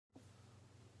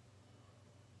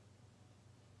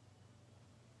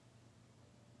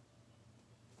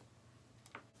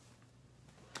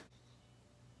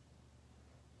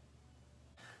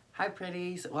Hi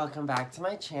pretties, welcome back to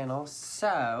my channel.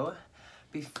 So,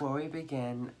 before we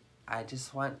begin, I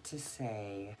just want to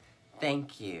say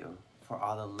thank you for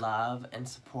all the love and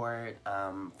support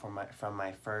from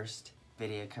my first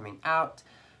video coming out.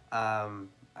 I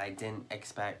didn't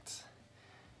expect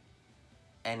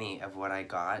any of what I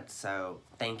got, so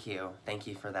thank you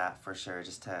for that for sure,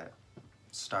 just to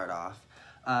start off.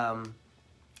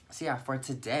 So yeah, for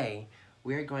today,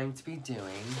 we're going to be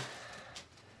doing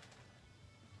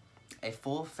a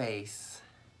full face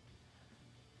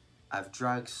of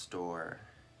drugstore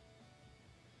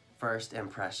first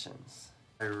impressions.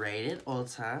 A rated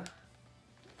Ulta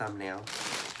thumbnail.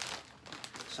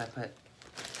 Should I put...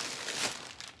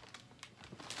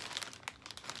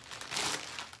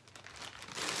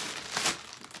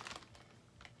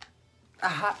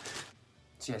 Aha!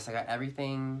 So yes, I got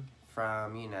everything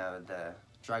from, you know, the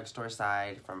drugstore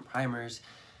side, from primers,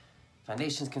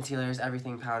 foundations, concealers,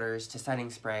 everything, powders, to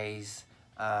setting sprays.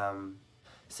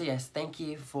 So yes, thank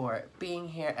you for being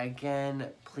here again.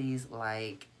 Please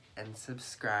like and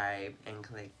subscribe and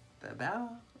click the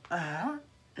bell. And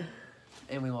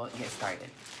we will get started.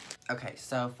 Okay,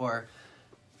 so for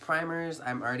primers,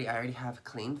 I already have a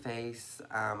clean face.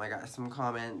 I got some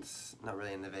comments, not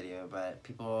really in the video, but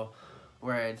people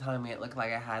were telling me it looked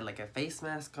like I had like a face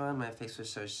mask on. My face was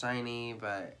so shiny,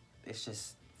 but it's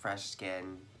just fresh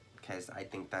skin, because I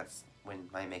think that's when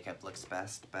my makeup looks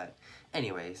best. But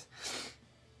anyways,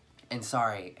 and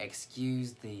sorry,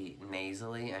 excuse the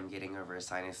nasally, I'm getting over a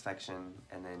sinus infection,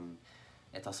 and then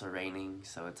it's also raining,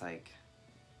 so it's like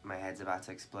my head's about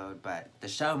to explode, but the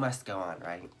show must go on,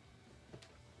 right?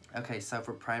 Okay, so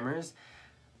for primers,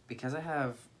 because I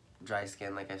have dry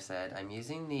skin, like I've said, I'm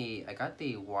using I got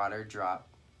the water drop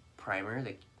primer,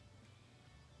 the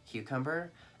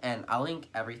Cucumber, and I'll link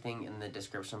everything in the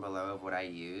description below of what I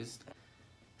used.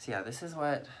 So yeah, this is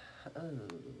what,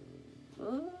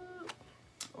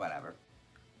 whatever.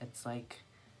 It's like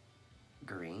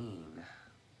green.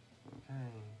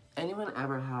 Okay. Anyone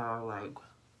ever have like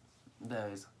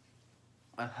those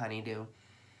honeydew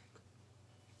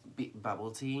bubble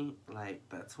tea? Like,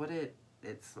 that's what it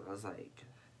smells like.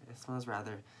 It smells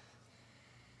rather,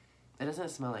 it doesn't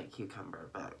smell like cucumber,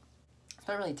 but it's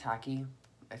not really tacky.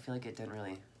 I feel like it didn't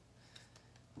really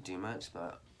do much,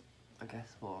 but I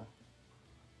guess we'll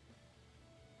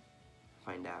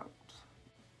find out.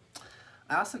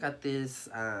 I also got this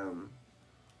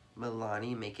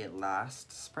Milani Make It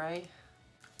Last spray.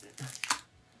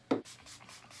 I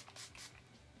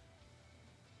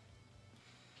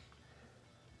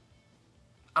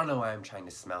don't know why I'm trying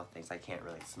to smell things I can't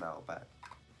really smell, but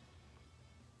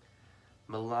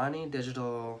Milani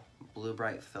Digital Blue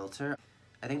Bright Filter.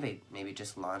 I think they maybe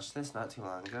just launched this not too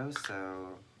long ago,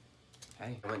 so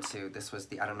okay. This was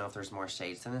I don't know if there's more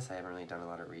shades than this, I haven't really done a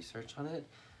lot of research on it,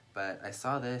 but I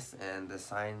saw this and the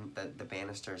sign, the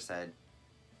banister said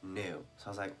new, so I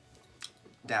was like,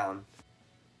 down.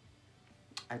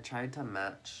 I tried to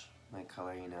match my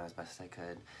color, you know, as best as I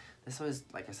could. This was,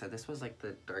 like I said, this was like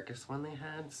the darkest one they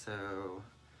had, so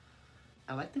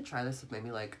I like to try this with maybe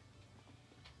like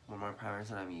one more primers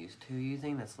that I'm used to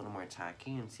using that's a little more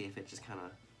tacky, and see if it just kind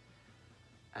of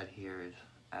adheres.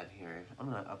 I'm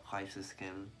gonna apply to the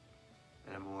skin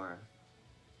in a more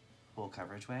full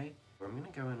coverage way. I'm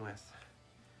gonna go in with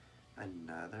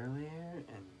another layer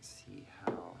and see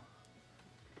how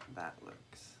that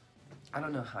looks. I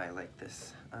don't know how I like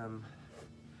this.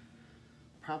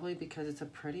 Probably because it's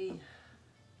pretty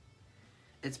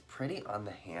on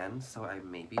the hand, so I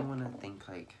maybe want to think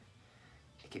like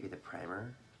it could be the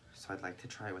primer. So I'd like to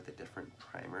try with a different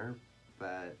primer,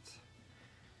 but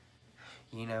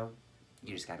you know,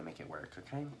 you just gotta make it work,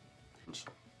 okay?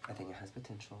 I think it has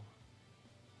potential,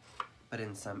 but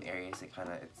in some areas it's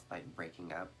like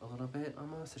breaking up a little bit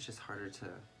almost. It's just harder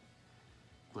to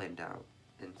blend out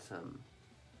in some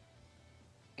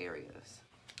areas.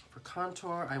 For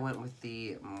contour, I went with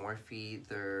the Morphe,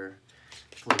 their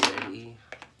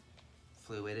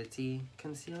fluidity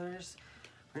concealers.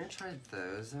 We're gonna try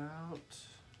those out.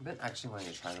 I've been actually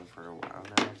wanting to try them for a while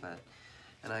now,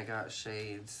 and I got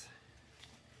shades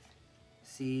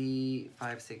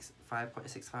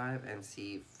C5.65 and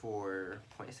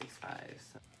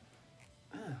C4.65. So,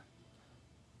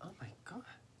 oh my god.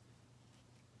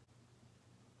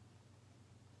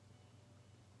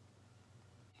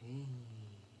 Hey.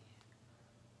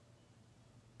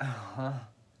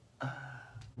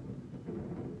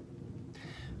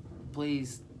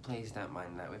 Please don't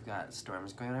mind that we've got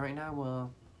storms going on right now.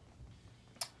 Well,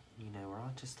 you know, we're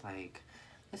all just like,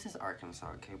 this is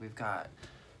Arkansas, okay? We've got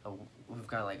we've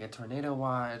got like a tornado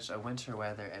watch, a winter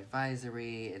weather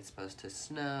advisory. It's supposed to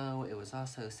snow. It was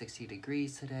also 60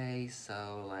 degrees today,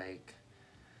 so like,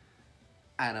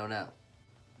 I don't know.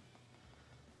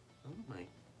 Oh my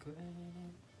goodness.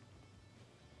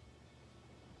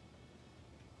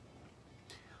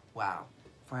 Wow,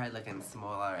 forehead looking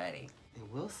small already. I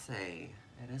will say,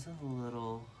 it is a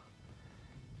little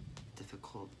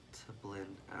difficult to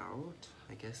blend out.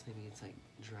 I guess maybe it's like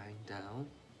drying down.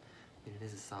 I mean, it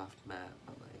is a soft matte,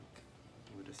 but like,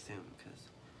 you would assume, because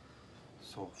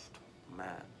soft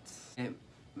mattes. It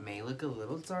may look a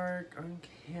little dark on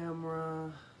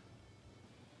camera,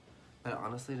 but it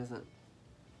honestly doesn't,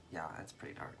 yeah, it's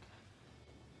pretty dark.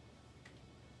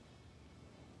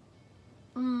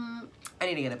 I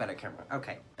need to get a better camera.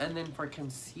 Okay, and then for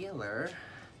concealer,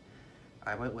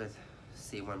 I went with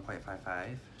C1.55.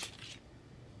 I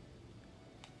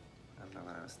don't know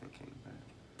what I was thinking, but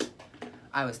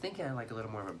I was thinking I like a little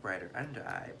more of a brighter under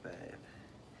eye, but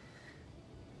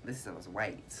this is almost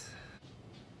white.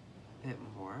 Bit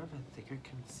more of a thicker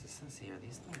consistency. Are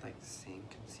these like the same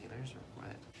concealers or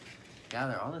what? Yeah,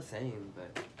 they're all the same,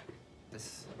 but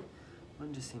this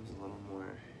one just seems a little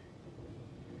more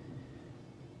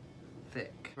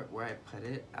thick. Where I put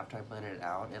it, after I blended it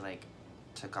out, it like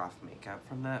took off makeup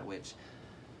from that, which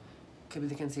could be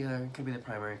the concealer, could be the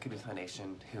primer, could be the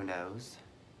foundation, who knows.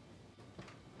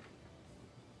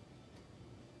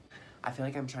 I feel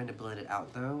like I'm trying to blend it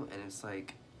out though, and it's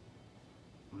like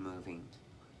moving.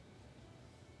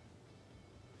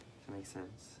 Does that make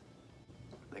sense?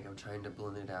 Like I'm trying to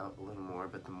blend it out a little more,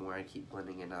 but the more I keep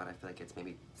blending it out, I feel like it's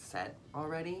maybe set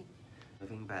already.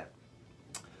 Moving, but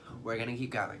we're gonna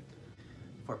keep going.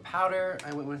 For powder,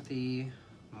 I went with the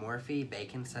Morphe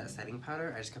Bacon Set Setting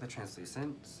Powder. I just got the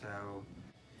translucent, so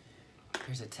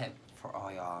here's a tip for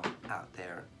all y'all out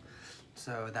there.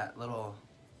 So that little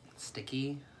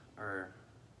sticky, or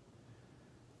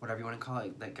whatever you want to call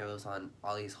it, that goes on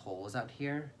all these holes out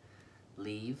here,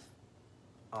 leave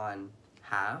on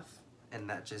half, and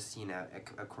that just, you know,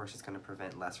 of course it's going to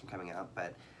prevent less from coming out,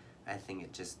 but I think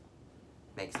it just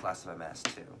makes less of a mess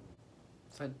too.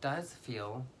 So it does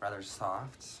feel rather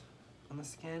soft on the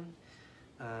skin.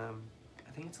 I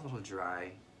think it's a little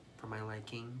dry for my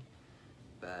liking,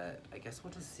 but I guess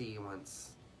we'll just see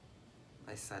once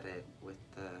I set it with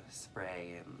the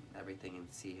spray and everything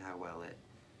and see how well it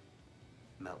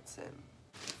melts in.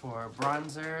 For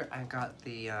bronzer, I got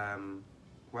the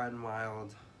Wet n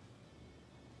Wild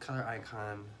Color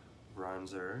Icon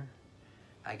bronzer.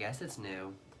 I guess it's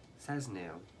new. It says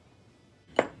new.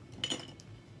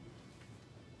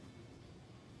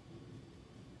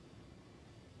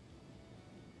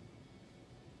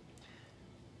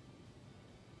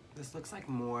 This looks like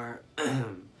more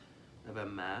of a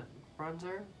matte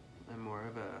bronzer and more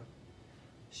of a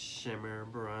shimmer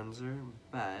bronzer,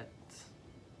 but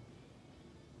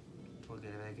we'll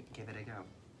give it a go.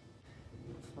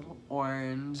 It's a little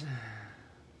orange.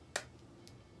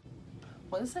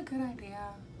 Was this a good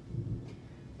idea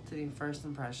to do first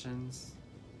impressions?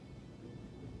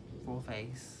 Full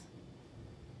face?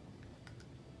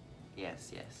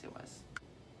 Yes, it was.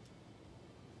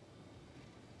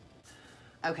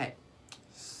 Okay,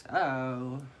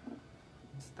 so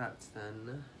that's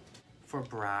done. For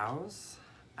brows,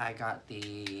 I got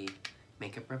the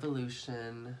Makeup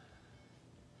Revolution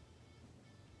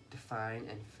Define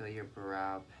and Fill Your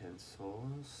Brow pencil.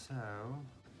 So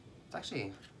it's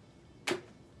actually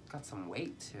got some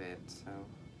weight to it, so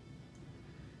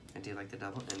I do like the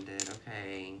double-ended.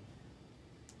 Okay,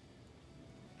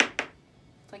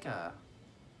 it's like a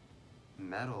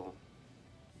metal.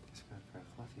 Just going for a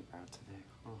fluffy brow today.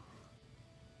 Oh.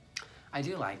 I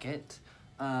do like it.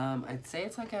 I'd say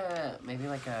it's like a, maybe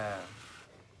like a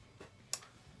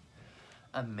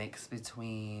mix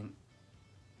between,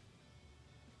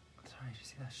 sorry, did you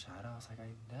see that shadow? I was like, I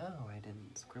know, I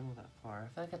didn't scribble that far. I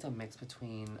feel like it's a mix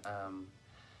between,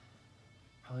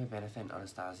 probably Benefit and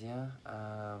Anastasia.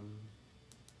 I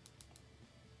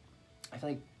feel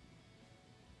like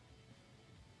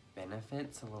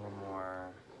Benefit's a little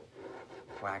more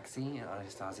waxy and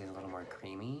Anastasia is a little more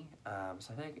creamy.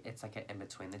 So I think it's like an in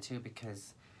between the two,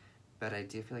 because, but I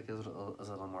do feel like it's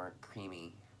a little more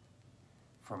creamy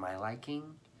for my liking.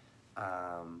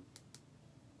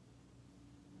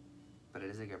 But it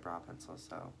is a good brow pencil,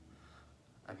 so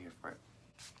I'm here for it.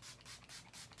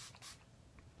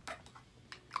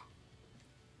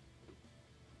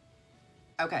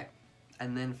 Okay,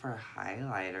 and then for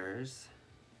highlighters,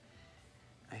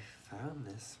 I found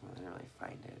this one. I didn't really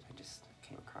find it. I just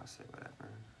came across it,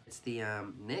 whatever. It's the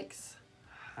NYX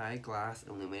High Glass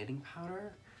Illuminating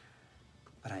Powder,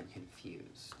 but I'm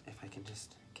confused. If I can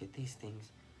just get these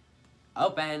things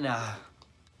Open!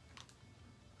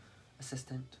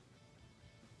 Assistant.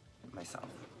 Myself.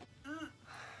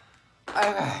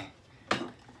 Okay.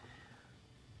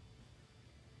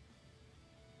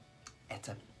 It's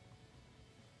a... Am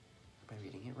I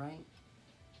reading it right?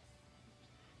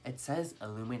 It says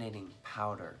illuminating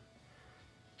powder,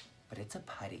 but it's a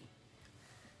putty.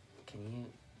 Can you...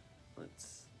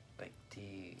 Let's... Like, do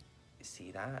you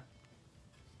see that?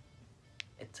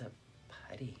 It's a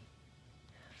putty.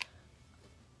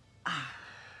 Ah.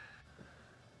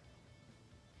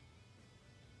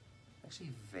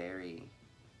 Actually very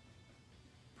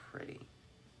pretty.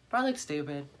 But I look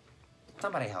stupid.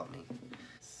 Somebody help me.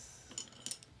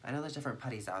 I know there's different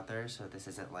putties out there, so this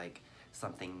isn't like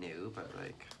something new, but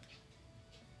like...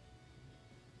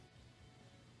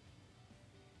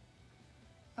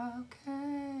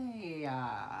 Okay,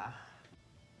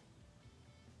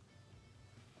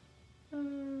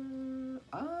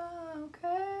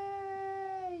 okay,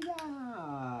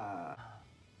 yeah.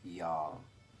 Y'all.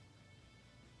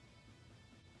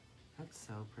 That's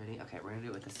so pretty. Okay, we're gonna do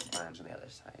it with the sponge on the other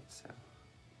side, so.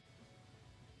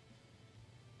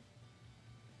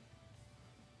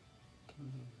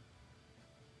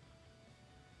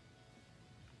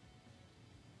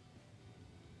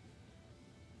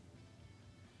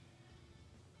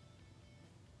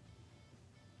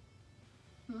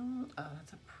 Oh,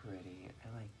 that's a pretty.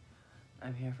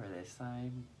 I'm here for this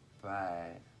side,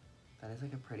 but that is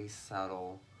like a pretty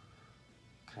subtle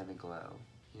kind of glow,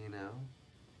 you know?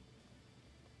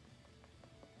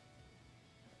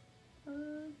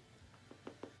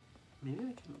 Maybe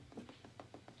I can...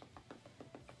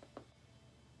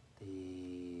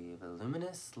 The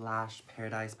Voluminous Lash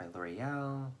Paradise by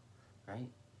L'Oreal, right? I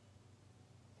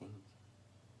think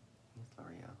it's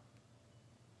L'Oreal.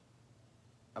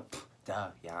 Oh,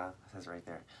 duh, yeah, it says right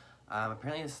there.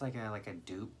 Apparently it's like a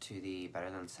dupe to the Better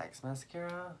Than Sex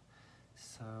mascara,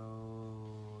 so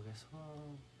I guess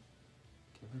we'll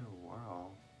give it a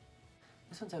whirl.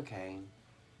 This one's okay.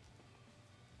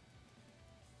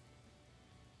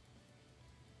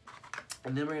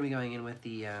 And then we're gonna be going in with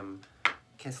the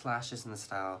Kiss Lashes in the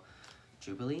style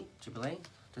Jubilee,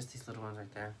 just these little ones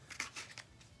right there.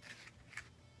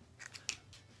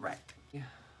 Right. Yeah.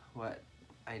 What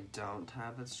I don't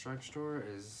have at drugstore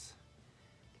is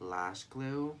lash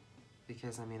glue,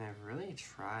 because I mean I've really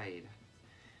tried.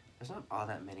 There's not all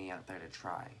that many out there to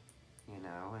try, you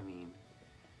know. I mean,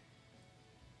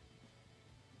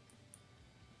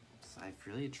 so I've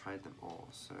really tried them all.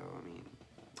 So I mean,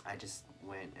 I just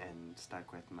went and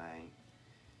stuck with my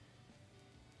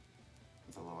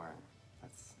velour.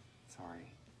 That's,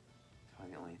 sorry,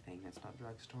 probably the only thing that's not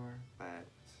drugstore, but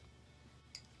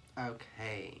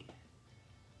okay.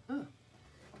 Huh.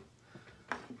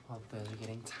 While those are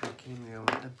getting tacky, we go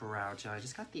with the brow gel. I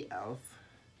just got the e.l.f.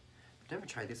 I've never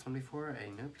tried this one before. I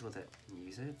know people that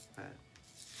use it, but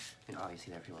I mean,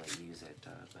 obviously there are people that use it,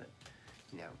 but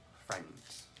you know, friend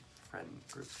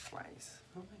group wise.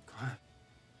 Oh my god.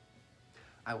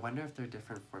 I wonder if they're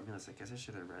different formulas. I guess I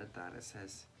should have read that. It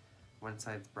says one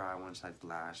side's brow, one side's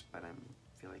lash, but I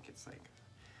feel like it's like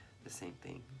the same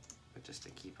thing, but just to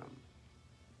keep them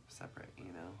separate, you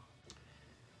know?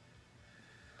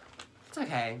 It's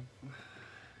okay. I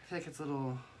feel like it's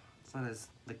not as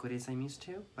liquidy as I'm used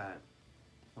to, but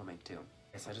we'll make do.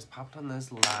 Okay, so I just popped on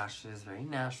those lashes, very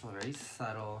natural, very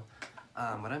subtle.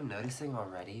 What I'm noticing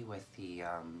already with the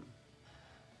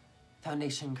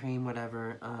foundation cream,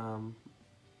 whatever,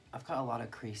 I've got a lot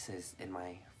of creases in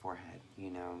my forehead, you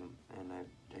know, and I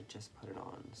just put it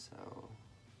on, so.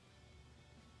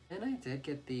 And I did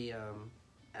get the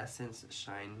Essence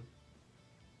Shine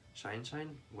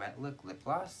Wet Look Lip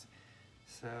Gloss,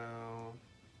 so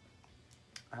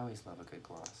I always love a good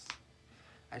gloss.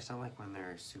 I just don't like when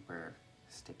they're super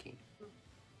sticky.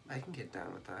 I can get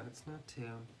down with that. It's not too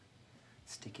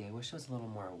sticky. I wish it was a little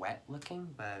more wet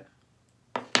looking, but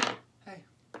hey.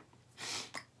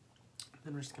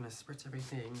 Then we're just gonna spritz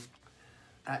everything.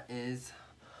 That is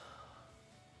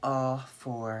all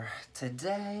for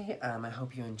today. I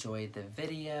hope you enjoyed the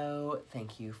video.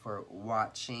 Thank you for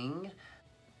watching.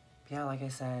 Yeah, like I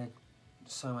said,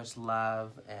 so much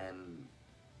love, and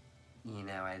you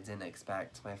know, I didn't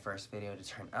expect my first video to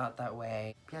turn out that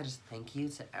way. Yeah, just thank you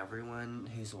to everyone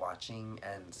who's watching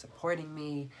and supporting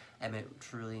me, and it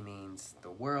truly means the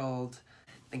world.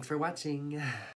 Thanks for watching.